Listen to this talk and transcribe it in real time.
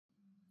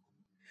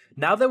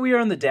Now that we are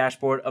in the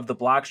dashboard of the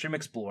Blockstream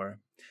Explorer,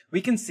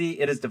 we can see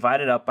it is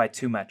divided up by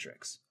two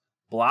metrics,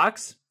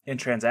 blocks and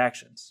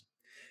transactions.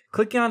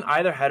 Clicking on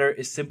either header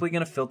is simply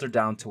going to filter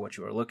down to what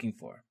you are looking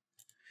for.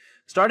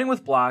 Starting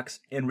with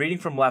blocks and reading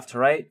from left to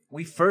right,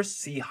 we first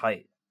see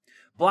height.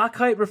 Block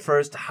height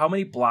refers to how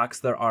many blocks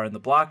there are in the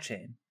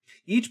blockchain.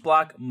 Each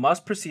block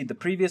must precede the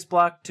previous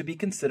block to be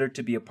considered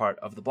to be a part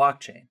of the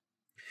blockchain.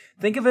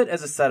 Think of it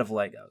as a set of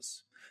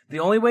Legos. The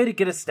only way to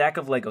get a stack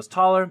of Legos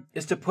taller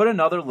is to put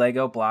another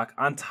Lego block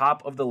on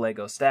top of the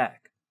Lego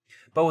stack.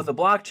 But with a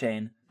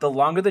blockchain, the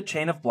longer the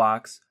chain of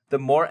blocks, the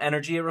more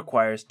energy it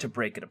requires to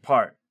break it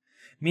apart.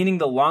 Meaning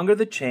the longer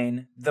the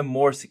chain, the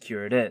more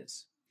secure it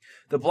is.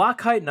 The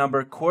block height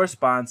number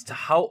corresponds to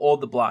how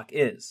old the block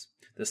is.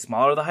 The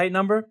smaller the height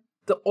number,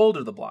 the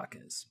older the block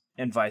is,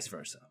 and vice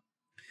versa.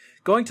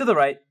 Going to the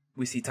right,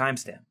 we see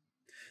timestamp.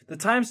 The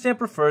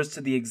timestamp refers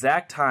to the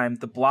exact time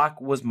the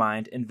block was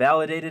mined and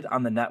validated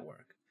on the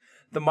network.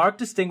 The mark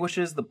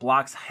distinguishes the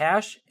block's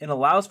hash and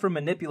allows for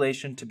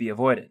manipulation to be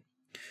avoided.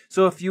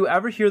 So if you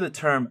ever hear the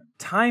term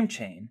time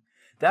chain,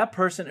 that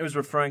person is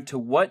referring to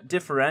what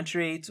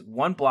differentiates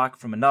one block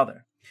from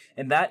another,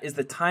 and that is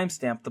the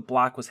timestamp the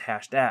block was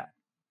hashed at.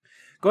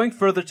 Going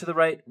further to the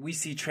right, we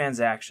see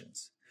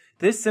transactions.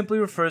 This simply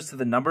refers to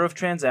the number of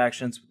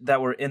transactions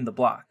that were in the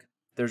block.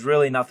 There's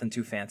really nothing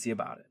too fancy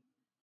about it.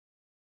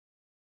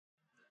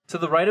 To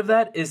the right of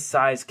that is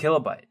size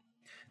kilobyte.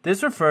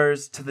 This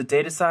refers to the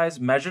data size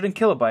measured in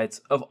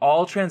kilobytes of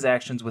all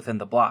transactions within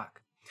the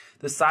block.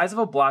 The size of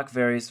a block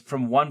varies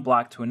from one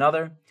block to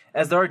another,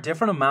 as there are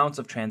different amounts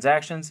of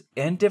transactions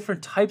and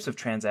different types of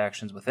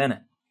transactions within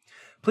it.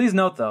 Please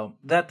note though,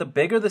 that the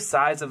bigger the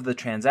size of the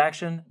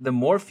transaction, the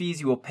more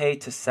fees you will pay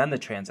to send the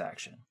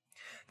transaction.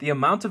 The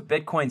amount of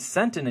Bitcoin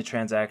sent in a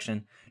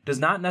transaction does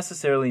not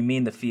necessarily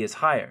mean the fee is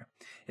higher.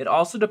 It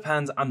also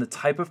depends on the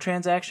type of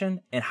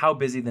transaction and how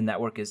busy the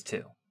network is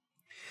too.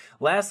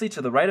 Lastly,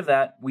 to the right of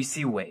that, we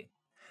see weight.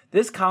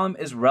 This column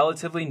is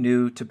relatively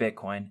new to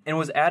Bitcoin and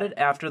was added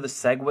after the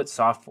SegWit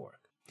soft fork.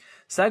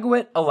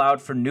 SegWit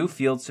allowed for new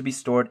fields to be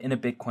stored in a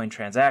Bitcoin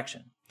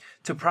transaction.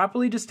 To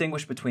properly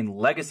distinguish between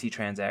legacy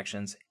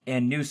transactions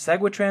and new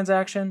SegWit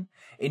transaction,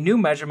 a new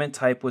measurement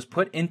type was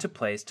put into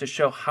place to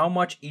show how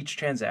much each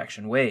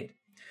transaction weighed.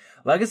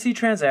 Legacy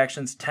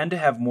transactions tend to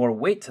have more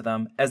weight to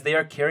them as they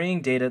are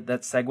carrying data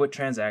that SegWit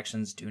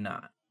transactions do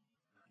not.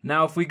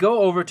 Now, if we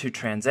go over to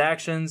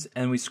transactions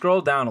and we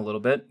scroll down a little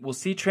bit, we'll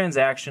see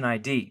transaction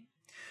ID.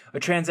 A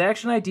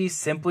transaction ID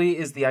simply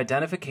is the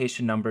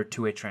identification number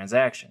to a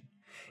transaction.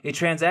 A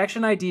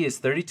transaction ID is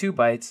 32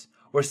 bytes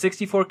or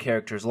 64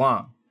 characters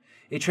long.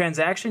 A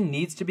transaction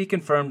needs to be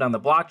confirmed on the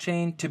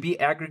blockchain to be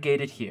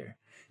aggregated here.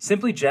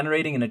 Simply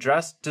generating an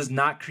address does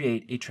not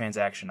create a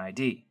transaction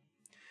ID.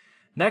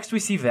 Next, we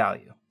see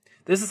value.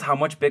 This is how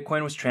much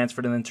Bitcoin was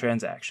transferred in the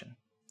transaction.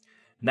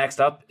 Next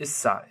up is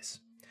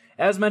size.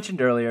 As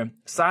mentioned earlier,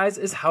 size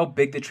is how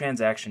big the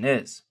transaction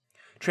is.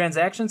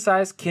 Transaction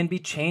size can be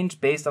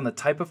changed based on the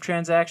type of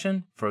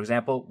transaction, for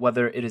example,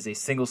 whether it is a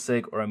single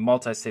sig or a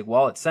multi-sig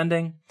wallet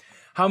sending,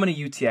 how many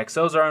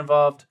UTXOs are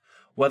involved,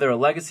 whether a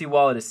legacy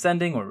wallet is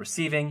sending or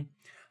receiving,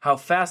 how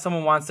fast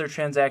someone wants their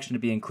transaction to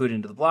be included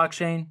into the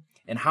blockchain,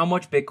 and how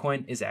much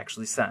Bitcoin is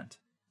actually sent.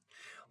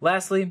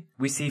 Lastly,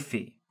 we see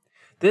fee.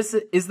 This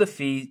is the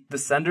fee the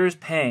sender is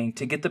paying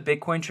to get the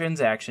Bitcoin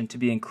transaction to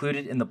be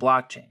included in the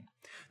blockchain.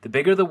 The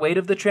bigger the weight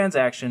of the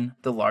transaction,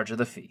 the larger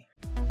the fee.